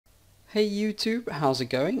Hey YouTube, how's it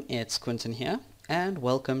going? It's Quentin here and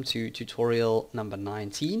welcome to tutorial number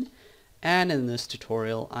 19, and in this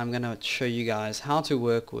tutorial I'm going to show you guys how to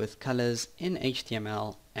work with colors in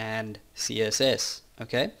HTML and CSS.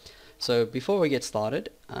 Okay, so before we get started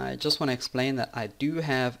I just want to explain that I do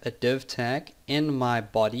have a div tag in my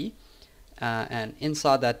body and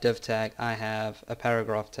inside that div tag I have a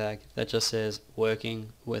paragraph tag that just says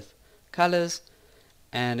working with colors.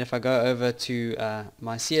 And if I go over to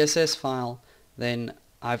my CSS file, then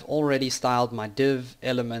I've already styled my div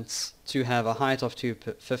elements to have a height of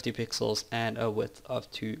 250 pixels and a width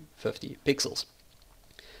of 250 pixels.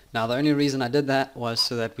 Now the only reason I did that was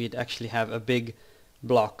so that we'd actually have a big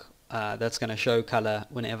block that's going to show color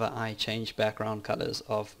whenever I change background colors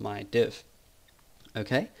of my div.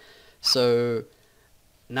 Okay, so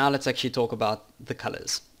now let's actually talk about the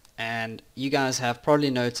colors. And you guys have probably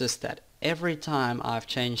noticed that every time I've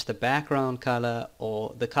changed the background color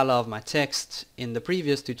or the color of my text in the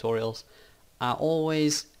previous tutorials, I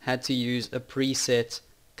always had to use a preset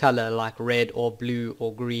color like red or blue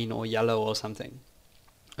or green or yellow or something.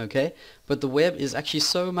 Okay, but the web is actually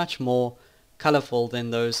so much more colorful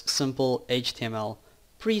than those simple HTML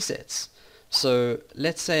presets. So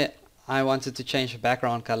let's say I wanted to change the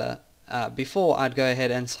background color. Before I'd go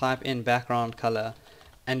ahead and type in background color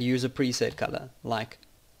and use a preset color like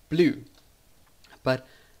blue, but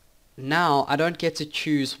now I don't get to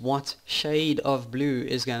choose what shade of blue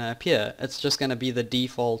is going to appear. It's just going to be the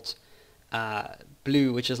default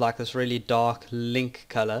blue, which is like this really dark link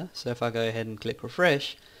color. So if I go ahead and click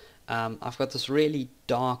refresh, I've got this really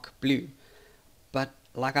dark blue. But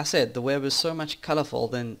like I said, the web is so much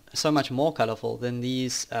more colorful than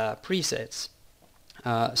these presets.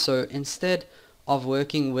 So instead of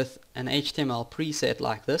working with an HTML preset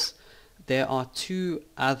like this, there are two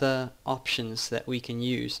other options that we can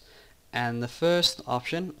use. And the first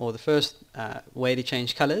option, or the first way to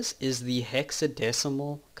change colors, is the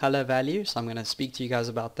hexadecimal color value. So I'm going to speak to you guys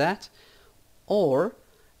about that. Or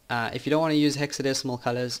if you don't want to use hexadecimal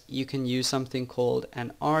colors, you can use something called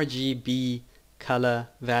an RGB color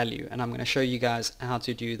value, and I'm going to show you guys how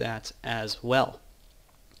to do that as well.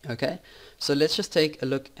 Okay, so let's just take a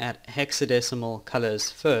look at hexadecimal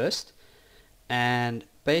colors first. And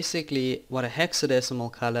basically what a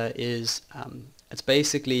hexadecimal color is, it's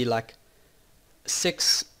basically like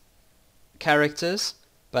 6 characters,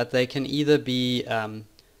 but they can either be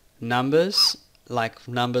numbers, like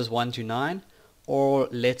numbers 1 to 9, or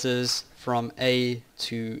letters from A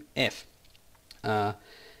to F.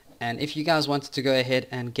 And if you guys wanted to go ahead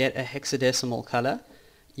and get a hexadecimal color,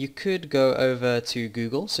 you could go over to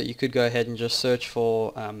Google. So you could go ahead and just search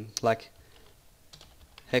for like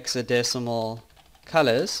hexadecimal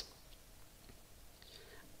colors,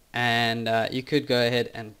 and you could go ahead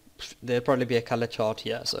and there'll probably be a color chart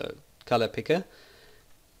here, so color picker,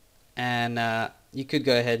 and you could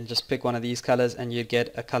go ahead and just pick one of these colors and you'd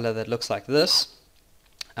get a color that looks like this.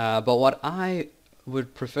 But what I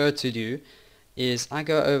would prefer to do is I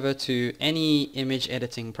go over to any image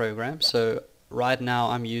editing program. So right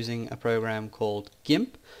now I'm using a program called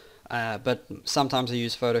GIMP, but sometimes I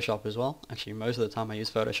use Photoshop as well. Actually most of the time I use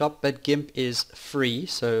Photoshop, but GIMP is free.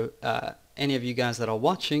 So any of you guys that are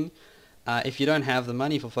watching, if you don't have the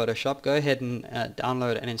money for Photoshop, go ahead and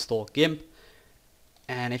download and install GIMP.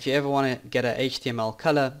 And if you ever want to get a HTML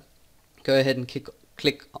color, go ahead and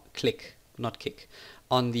click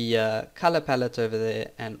on the color palette over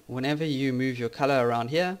there, and whenever you move your color around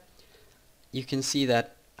here, you can see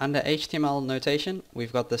that under HTML notation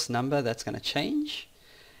we've got this number that's going to change,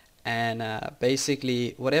 and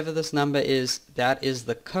basically whatever this number is, that is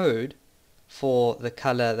the code for the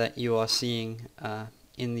color that you are seeing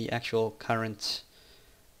in the actual current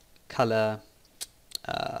color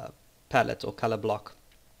palette or color block.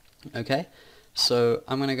 Okay, so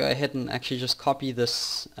I'm going to go ahead and actually just copy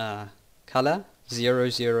this color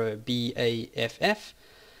 00BAFF,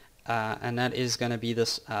 and that is going to be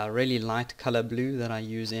this really light color blue that I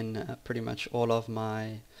use in pretty much all of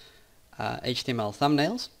my HTML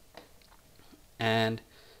thumbnails. And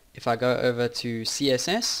if I go over to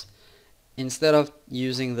CSS, instead of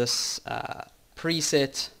using this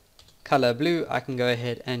preset color blue, I can go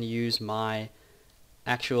ahead and use my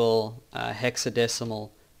actual hexadecimal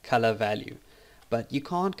color value. But you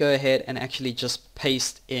can't go ahead and actually just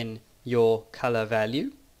paste in your color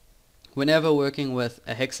value. Whenever working with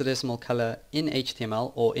a hexadecimal color in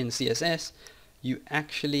HTML or in CSS, you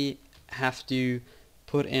actually have to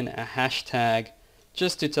put in a hashtag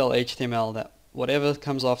just to tell HTML that whatever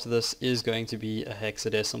comes after this is going to be a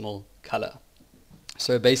hexadecimal color.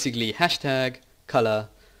 So basically hashtag color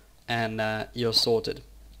and you're sorted.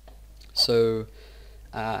 So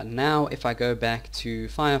Now if I go back to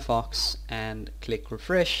Firefox and click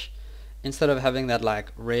refresh, instead of having that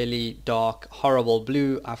like really dark horrible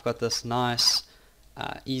blue, I've got this nice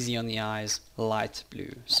easy on the eyes light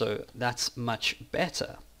blue. So that's much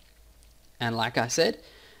better. And like I said,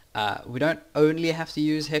 we don't only have to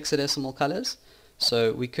use hexadecimal colors,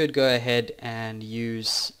 so we could go ahead and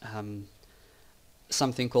use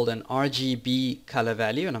something called an RGB color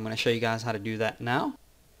value, and I'm going to show you guys how to do that now.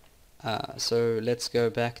 So let's go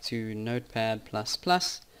back to Notepad++,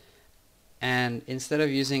 and instead of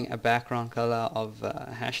using a background color of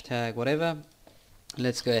hashtag whatever,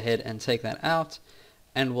 let's go ahead and take that out,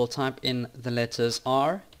 and we'll type in the letters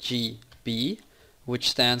RGB, which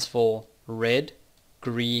stands for red,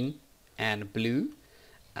 green, and blue.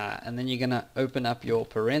 And then you're going to open up your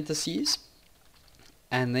parentheses,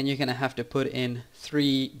 and then you're going to have to put in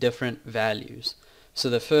 3 different values. So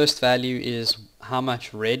the first value is how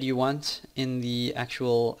much red you want in the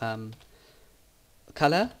actual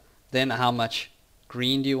color, then how much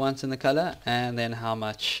green do you want in the color, and then how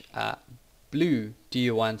much blue do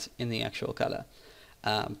you want in the actual color.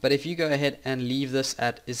 But if you go ahead and leave this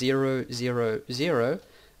at 0, 0, 0,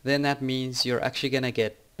 then that means you're actually going to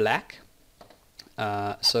get black.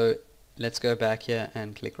 So let's go back here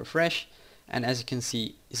and click refresh, and as you can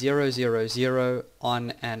see, 0, 0, 0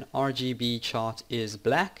 on an RGB chart is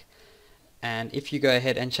black, and if you go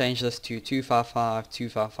ahead and change this to 255,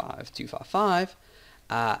 255, 255,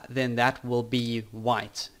 then that will be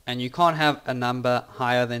white, and you can't have a number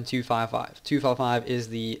higher than 255. 255 is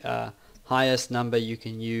the highest number you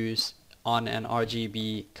can use on an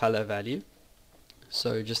RGB color value.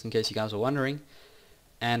 So just in case you guys were wondering,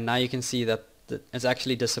 and now you can see that it's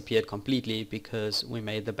actually disappeared completely because we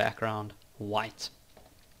made the background white.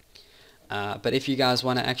 But if you guys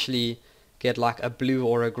want to actually get like a blue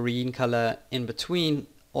or a green color in between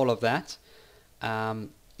all of that,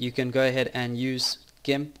 you can go ahead and use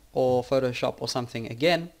GIMP or Photoshop or something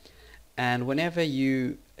again, and whenever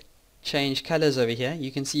you change colors over here,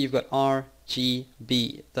 you can see you've got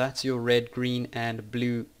RGB. That's your red, green, and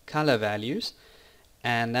blue color values,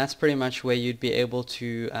 and that's pretty much where you'd be able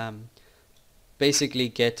to basically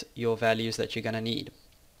get your values that you're going to need.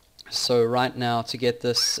 So right now, to get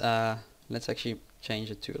this, let's actually change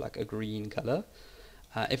it to like a green color.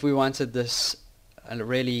 If we wanted this a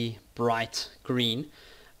really bright green,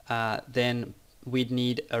 then we'd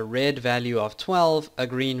need a red value of 12, a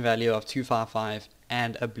green value of 255,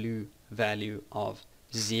 and a blue value of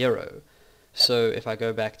 0. So if I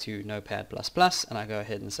go back to Notepad++ and I go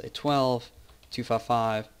ahead and say 12,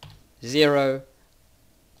 255, 0,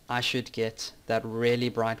 I should get that really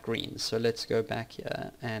bright green. So let's go back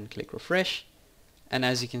here and click refresh, and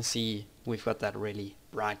as you can see, we've got that really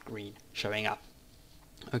bright green showing up.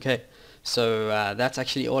 Okay, so that's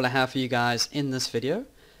actually all I have for you guys in this video.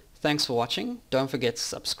 Thanks for watching. Don't forget to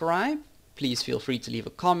subscribe. Please feel free to leave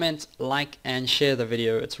a comment, like, and share the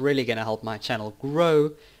video. It's really going to help my channel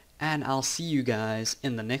grow, and I'll see you guys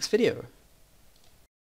in the next video.